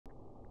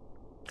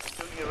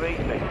you read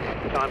me?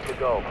 Time to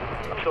go.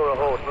 I saw a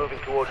horde moving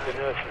towards the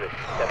nursery.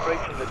 They're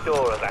breaching the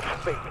door as I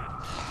speak.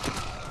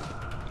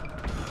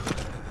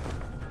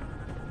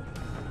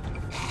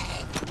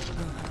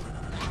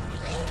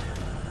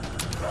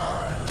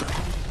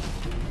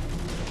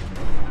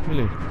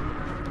 Really?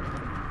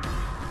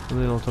 What are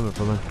they all coming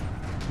from, man?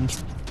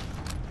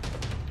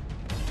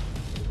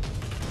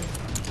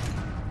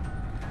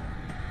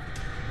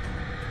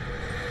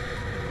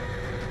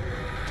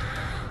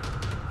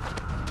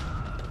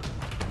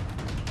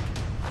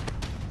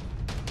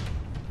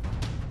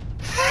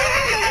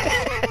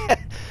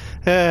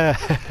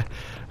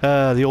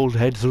 The old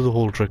head through the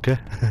hole trick, eh?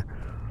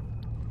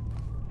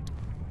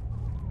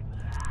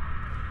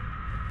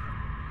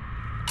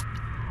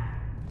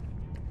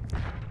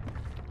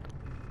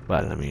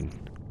 Well, I mean,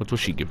 what was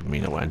she giving me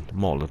now, man?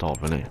 Molotov,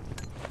 innit?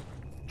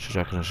 She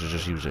reckon I should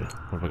just use it.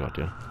 What have I got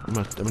here? How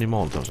many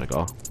Molotovs I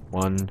got?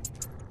 One.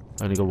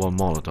 I only got one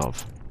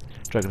Molotov. Do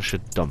you reckon I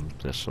should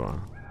dump this or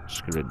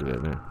just get rid of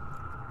it, innit?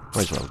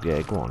 Might as well,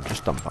 yeah, go on,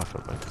 just dump half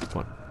of it.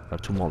 Come on, I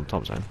have two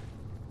Molotovs then.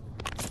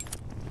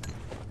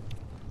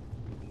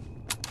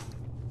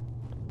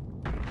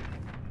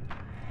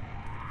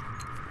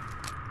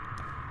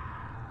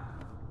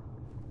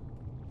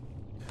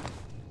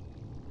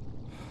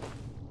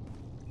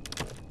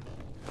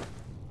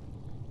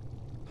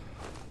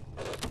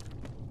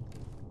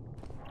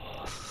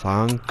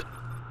 Thank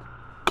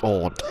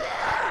God.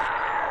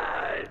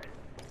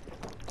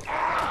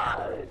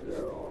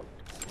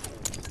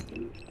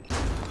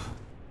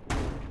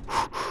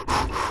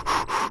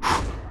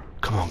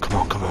 Come on, come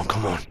on, come on,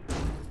 come on.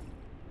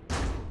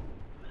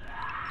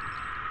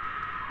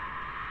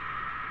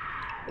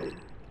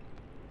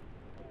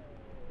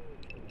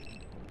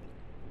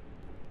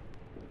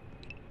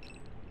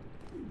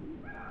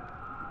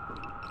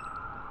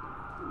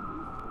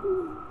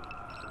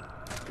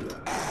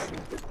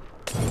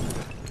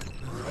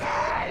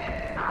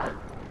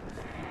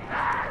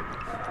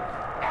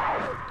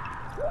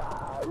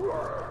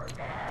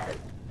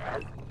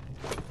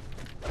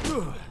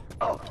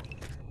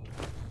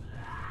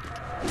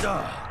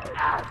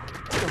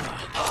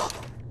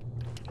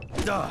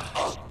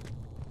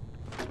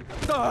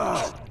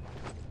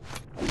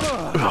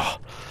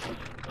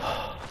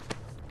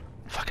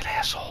 Fucking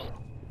asshole.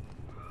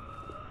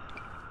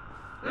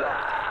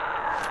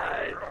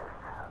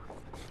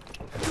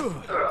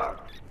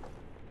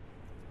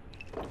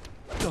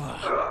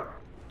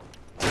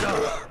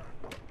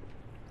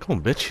 Come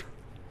on, bitch.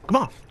 Come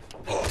on.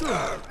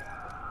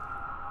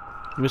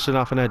 You're missing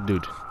half an head,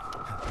 dude.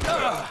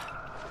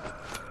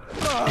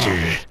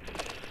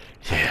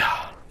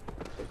 Yeah.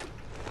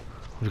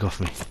 What have you got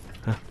for me?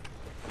 Huh?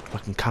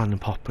 Fucking can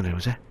and pop in it,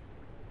 was it?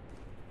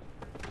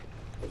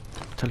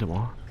 Tell you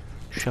what,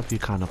 shove your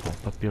can of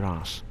pop up your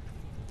ass.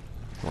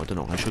 Oh, I don't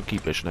know, I should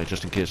keep it, shouldn't I,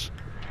 just in case.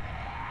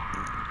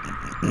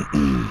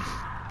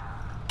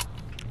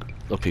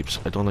 Look, peeps,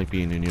 I don't like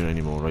being in here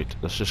anymore, right?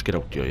 Let's just get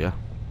out here, yeah?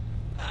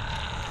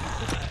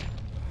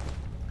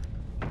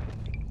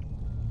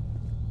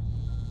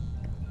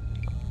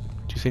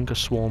 Do you think a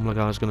swarm like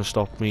that is going to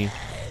stop me?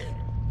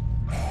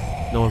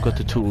 No, I've got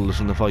the tools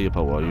and the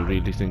firepower. You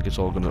really think it's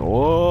all going to...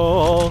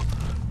 Oh!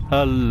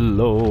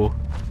 Hello!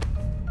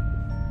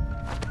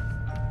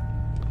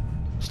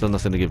 Still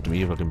nothing to give to me,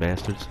 you fucking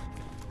bastards.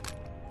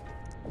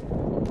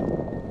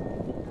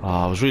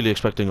 I was really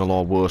expecting a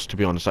lot worse, to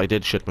be honest. I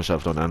did shit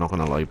myself down there, not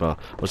gonna lie, but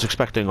I was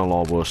expecting a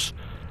lot worse.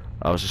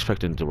 I was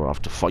expecting to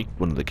have to fight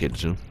one of the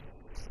kids, you know?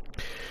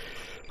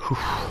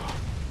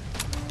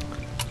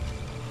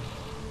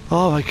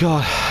 Oh my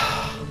god.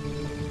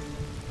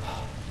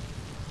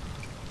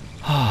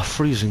 Ah,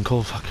 freezing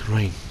cold fucking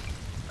rain.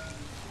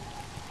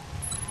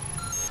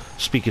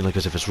 Speaking like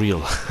as if it's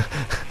real.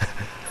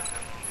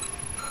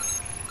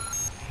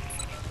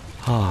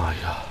 Oh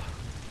yeah.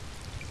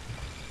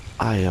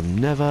 I am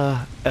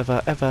never,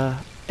 ever, ever,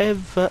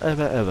 ever,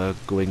 ever, ever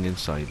going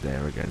inside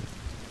there again.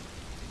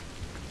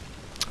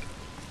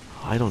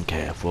 I don't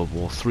care if World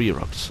War III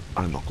erupts.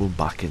 I'm not going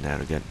back in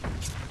there again.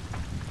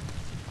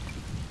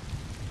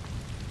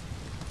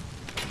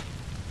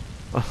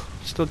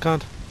 Still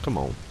can't? Come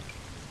on.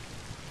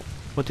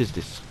 What is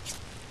this?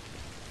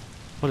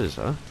 What is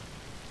that?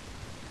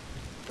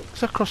 Is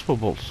that crossbow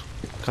bolts?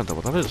 Can't tell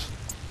what that is.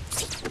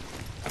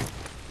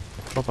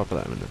 Drop up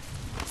that a minute.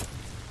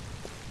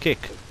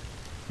 Cake.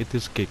 It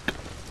is cake.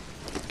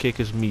 Cake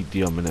is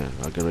medium in it.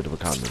 I'll get rid of a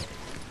can then.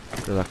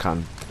 Get rid of that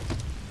can.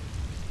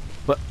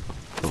 What?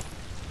 Oh.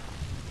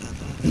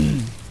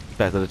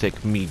 Better to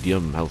take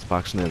medium health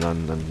packs in it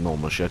than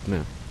normal shit in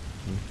it.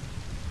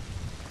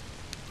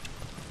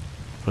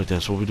 Right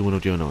then, so what are we doing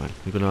out here now?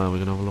 We're gonna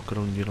have a look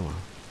around here now.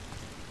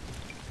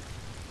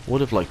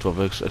 Would have liked to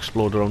have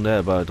explored around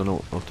there, but I don't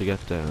know how to get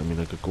there. I mean,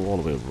 I could go all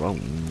the way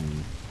around.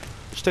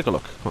 Just take a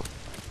look. Come on.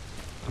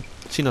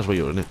 Seen as where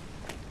you're in it.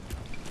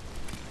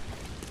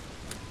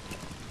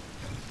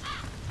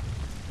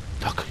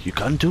 Look, you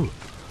can too.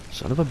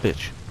 Son of a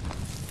bitch.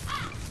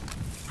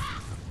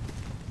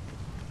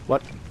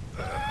 What?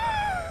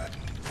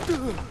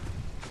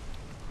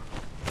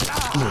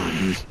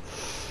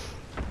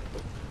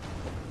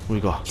 we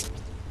got?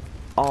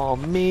 Oh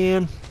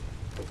man.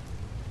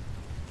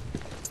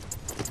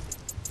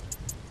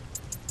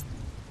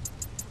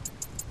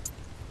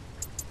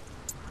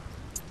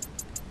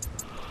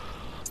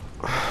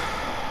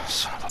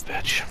 Son of a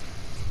bitch.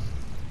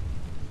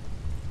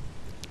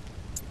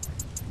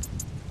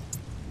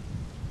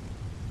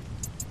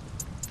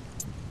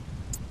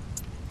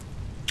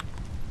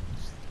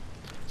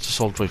 It's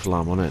assault rifle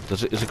ammo on it.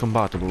 Is it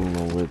compatible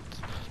with?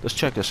 Let's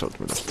check this out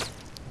a minute.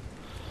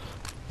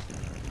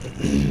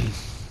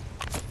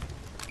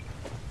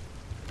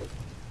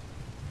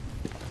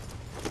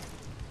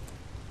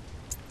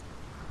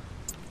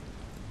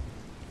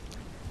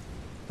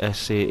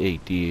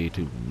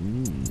 SA8DA2.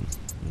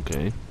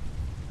 Okay.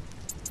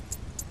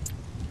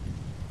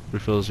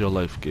 Refills your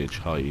life gauge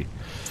high.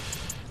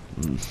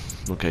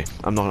 Okay.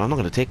 I'm not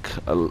gonna take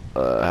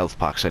health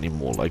packs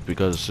anymore, like,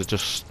 because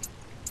it's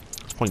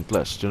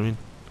pointless. Do you know what I mean?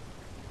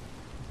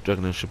 Do you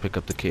reckon I should pick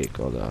up the cake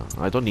or the?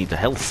 I don't need the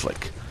health,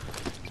 like.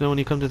 You know, when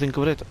you come to think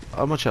of it,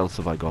 how much health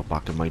have I got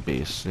back in my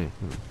base? Yeah.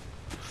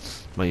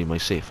 My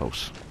safe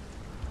house.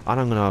 And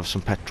I'm gonna have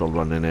some petrol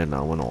running in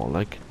now and all,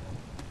 like.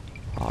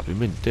 I'll be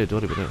minted,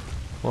 what about it?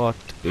 What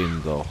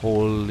in the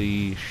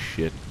holy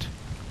shit?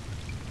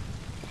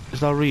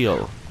 Is that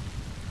real?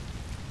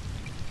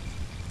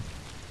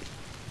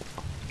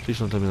 Please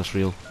don't tell me that's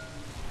real.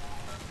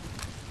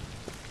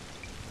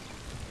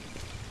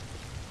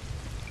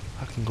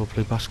 I can go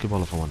play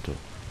basketball if I want to.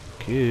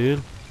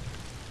 Kid.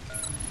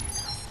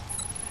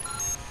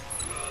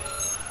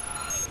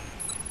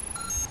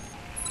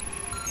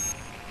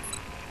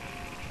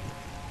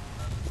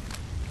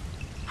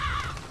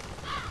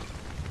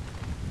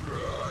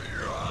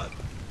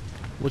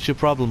 What's your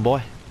problem,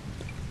 boy?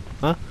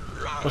 Huh?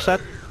 What's that?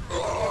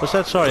 What's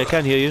that? Sorry, I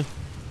can't hear you.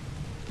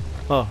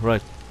 Oh,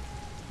 right.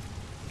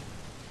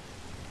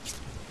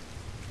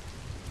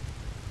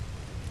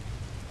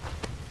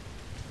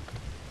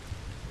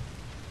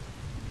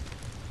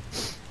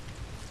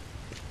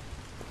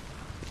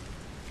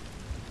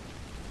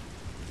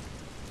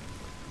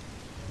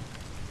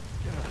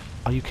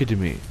 Are you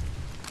kidding me?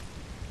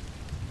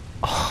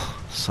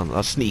 Oh, son,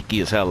 that's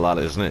sneaky as hell, that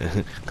is, isn't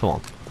it? Come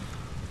on.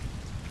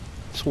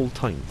 This whole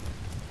time.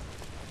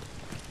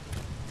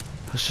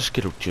 Let's just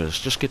get out here. Let's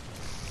just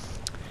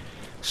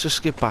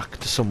get back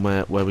to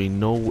somewhere where we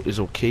know is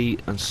okay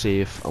and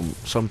safe, and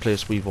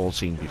someplace we've all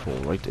seen before,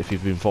 right? If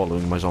you've been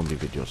following my zombie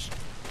videos.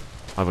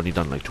 I've only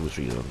done like 2 or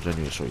 3 of them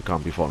anyway, so you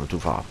can't be falling too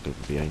far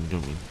behind, you know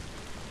what I mean?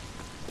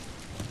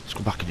 Let's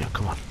go back in here,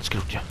 come on, let's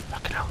get out here,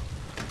 back in here.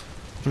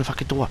 Open the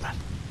fucking door, man.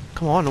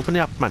 Come on, open it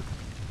up, man.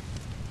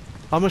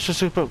 How am I supposed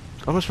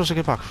to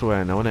get back through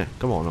here now, innit?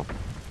 Come on, now.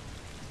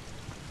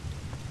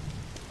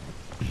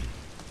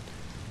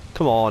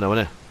 Come on, now,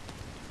 innit?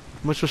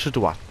 How am I supposed to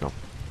do what now?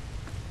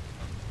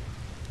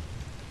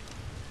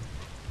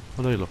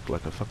 What do I look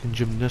like, a fucking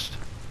gymnast?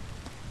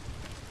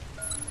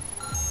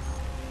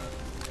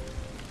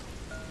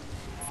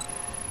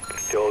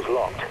 Door's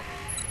locked.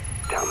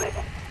 Damn it.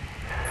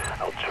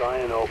 I'll try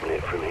and open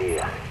it from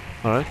here.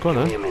 Alright, go on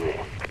then. Give me a minute.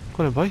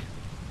 Go on then, boy.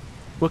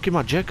 Work your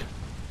magic.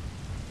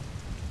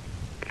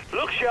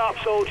 Look sharp,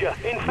 soldier.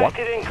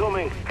 Infected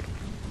incoming.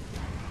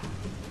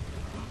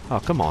 Oh,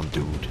 come on,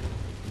 dude.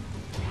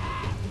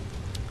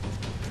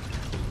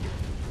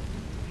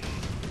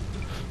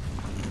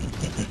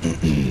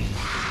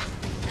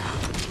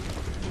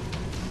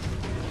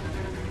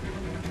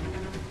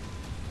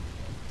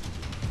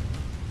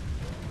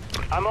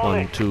 I'm on 1,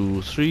 it.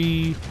 2,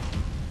 3.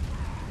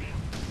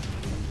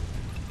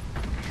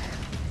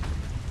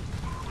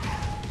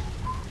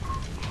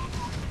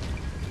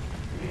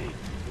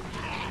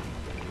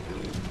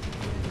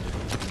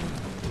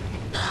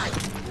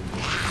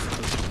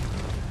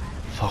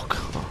 Fuck.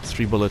 Oh,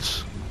 3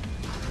 bullets.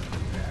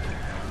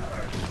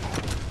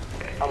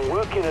 I'm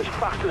working as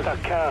fast as I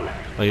can.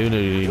 Oh, you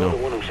You're know. the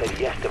one who said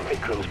yes to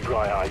Vikram's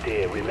bright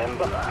idea,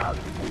 remember?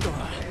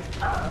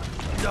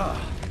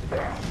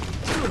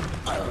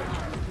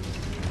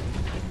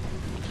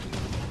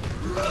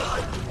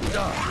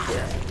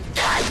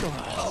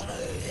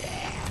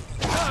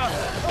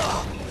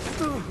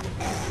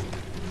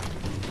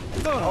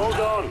 Hold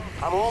on,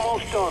 I'm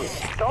almost done.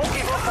 Don't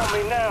give up on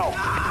me now.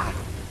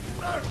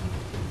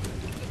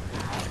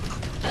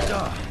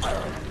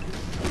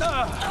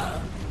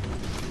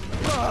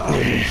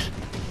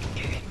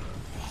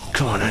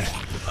 Come on then.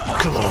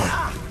 Come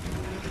on.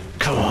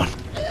 Come on.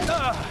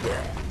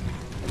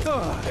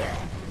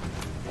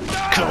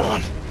 Come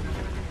on.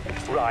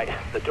 Right,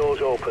 the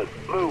door's open.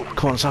 Move.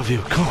 Come on, let's have you.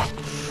 Come on.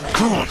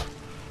 Come on.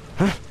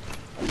 Huh?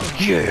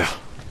 Yeah.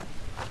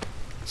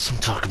 That's what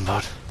I'm talking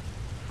about.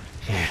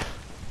 Yeah.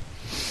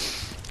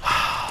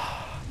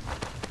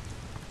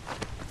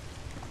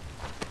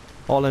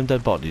 All them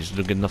dead bodies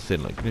don't get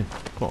nothing, like, yeah.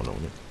 Come on,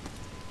 man.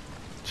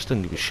 Just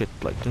didn't give a shit,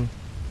 like, you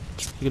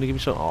gonna give me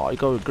some? Oh, you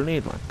got a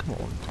grenade, man. Come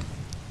on.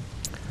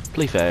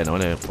 Play fair now,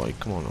 innit, boy?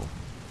 Come on, now.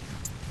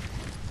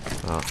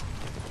 Ah.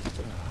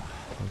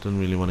 I didn't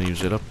really want to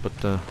use it up,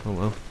 but, oh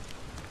well.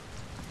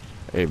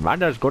 A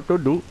man has got to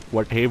do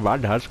what a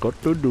man has got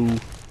to do.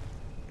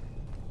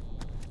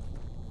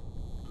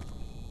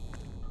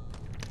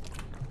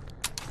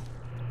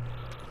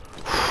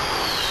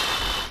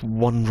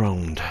 1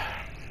 round.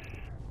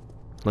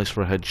 Nice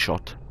for a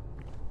headshot.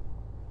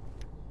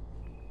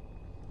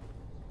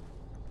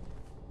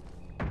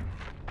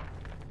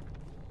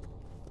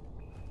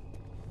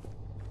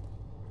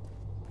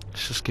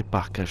 Let's just get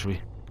back, shall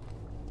we?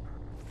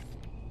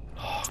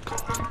 Oh,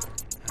 God.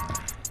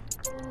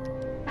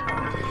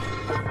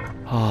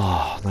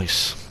 Oh,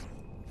 nice.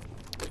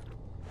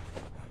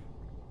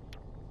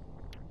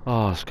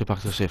 Oh, let's get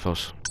back to the safe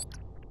house.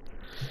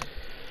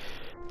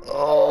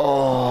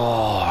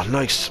 Oh,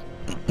 nice.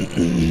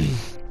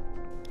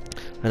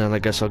 And then I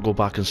guess I'll go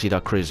back and see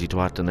that crazy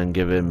twat and then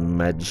give him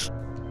meds.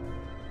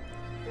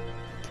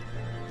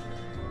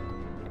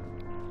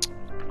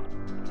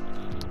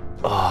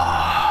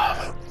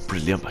 Ah,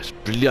 brilliant, guys,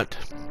 brilliant.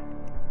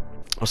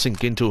 I was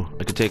thinking too,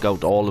 I could take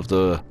out all of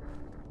the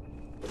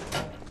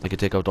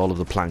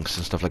planks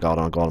and stuff like that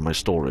and go on my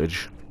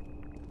storage.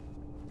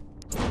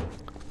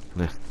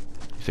 Nah, you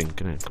think,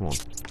 innit? Come on.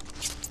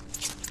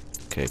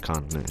 Okay, I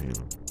can't, innit? You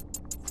know.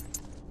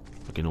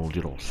 Fucking hold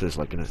your horses,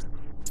 like, innit?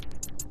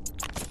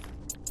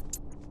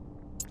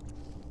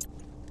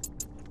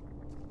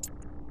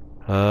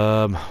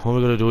 What are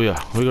we gonna do here?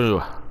 What are we gonna do?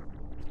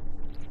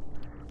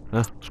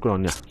 Huh? What's going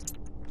on here?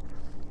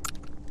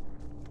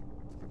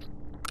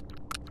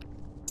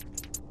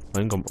 I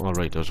ain't got...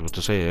 Alright, I was about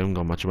to say, I haven't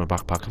got much in my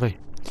backpack, have I?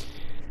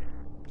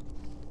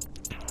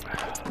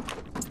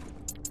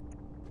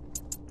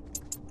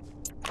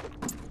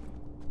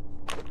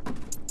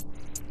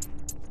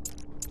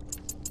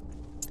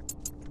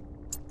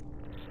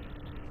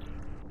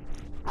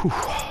 Whew.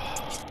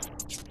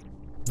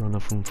 Not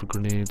enough room for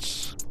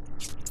grenades.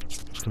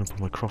 Just gonna put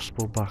my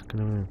crossbow back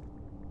and everything.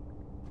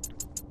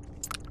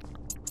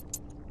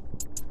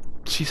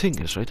 See, thing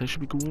is, right, I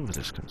should be going over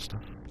this kind of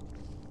stuff.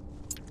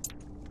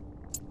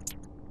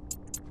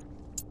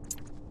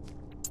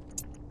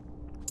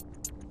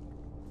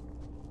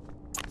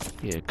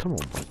 Yeah, come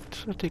on, bud.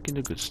 Start taking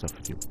the good stuff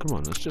with you. Come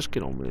on, let's just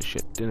get on with this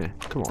shit, innit?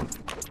 Come on.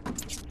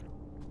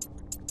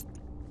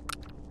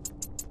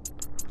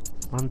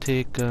 And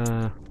take,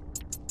 oh,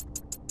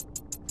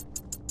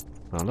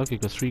 look, you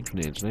got 3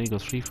 grenades, now you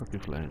got 3 fucking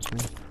flares,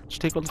 man.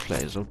 Just take all the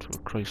flares out, for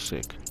Christ's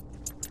sake.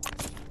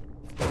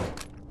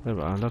 There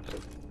we are, look.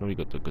 Now we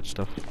got the good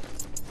stuff.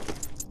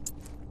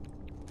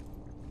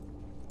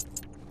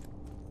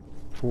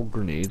 4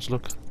 grenades,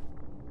 look.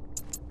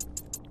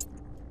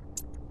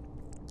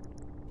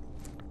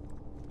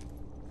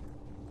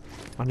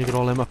 And you got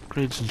all them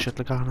upgrades and shit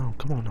like that now.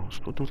 Come on now, let's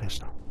go do this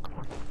now. Come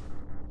on.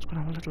 Let's go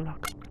have a little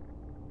look.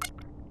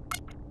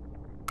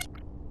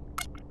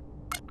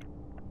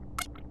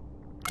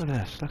 Look at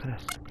this, look at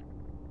this.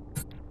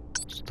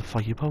 It's the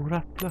firepower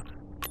up, look.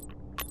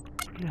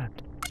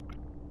 Brilliant.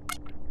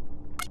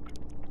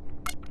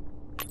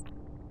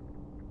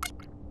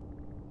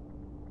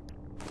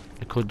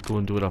 I could go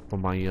and do it up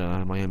on my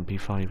my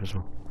MP5 as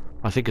well.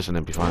 I think it's an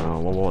MP5 now,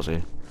 what was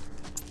it?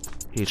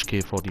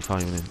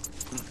 HK45 and then.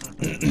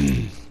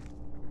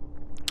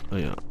 Oh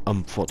yeah,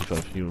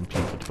 45,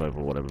 UMP45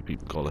 or whatever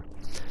people call it.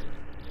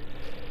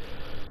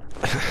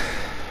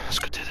 Let's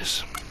go do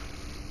this.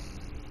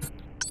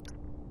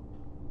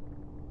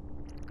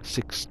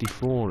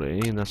 64,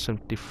 eh? And that's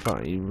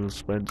 75. We'll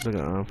spread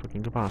the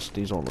fucking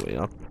capacities all the way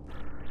up.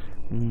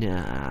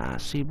 Nah,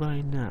 see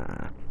by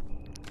nah.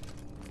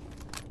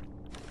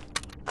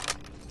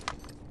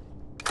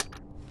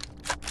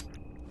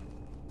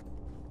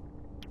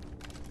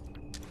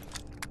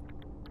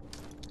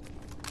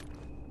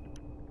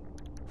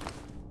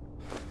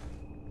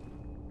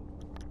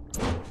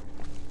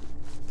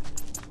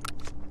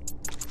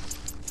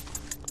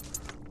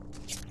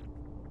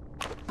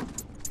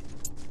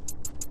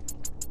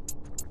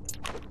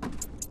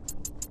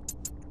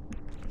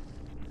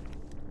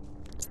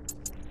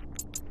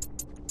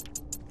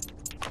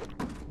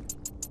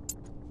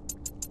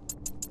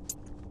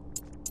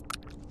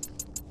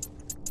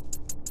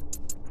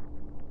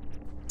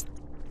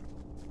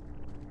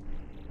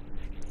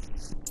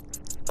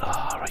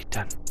 Right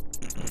then.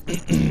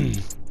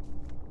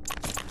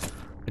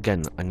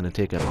 Again, I'm going to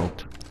take them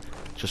out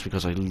just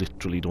because I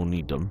literally don't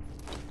need them.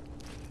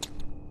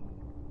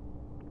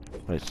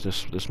 Right,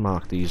 just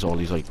mark all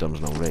these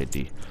items now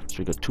ready. So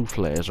we got 2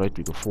 flares, right?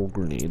 We got 4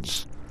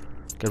 grenades.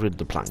 Get rid of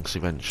the planks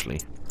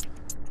eventually.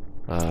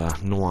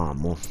 No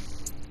ammo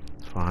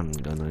for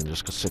handgun. I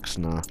just got 6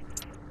 in a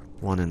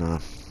 1 in a.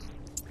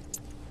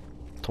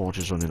 Torch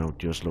is running out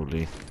just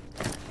slowly.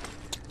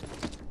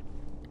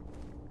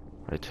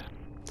 Right.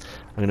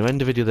 I'm going to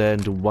end the video there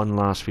and do one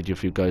last video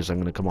for you guys. I'm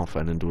going to come off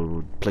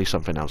and play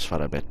something else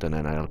for a bit, and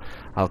then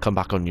I'll come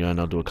back on you and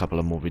I'll do a couple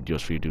of more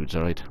videos for you dudes,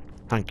 alright?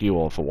 Thank you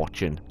all for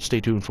watching.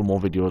 Stay tuned for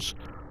more videos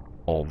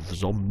of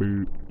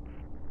Zombie.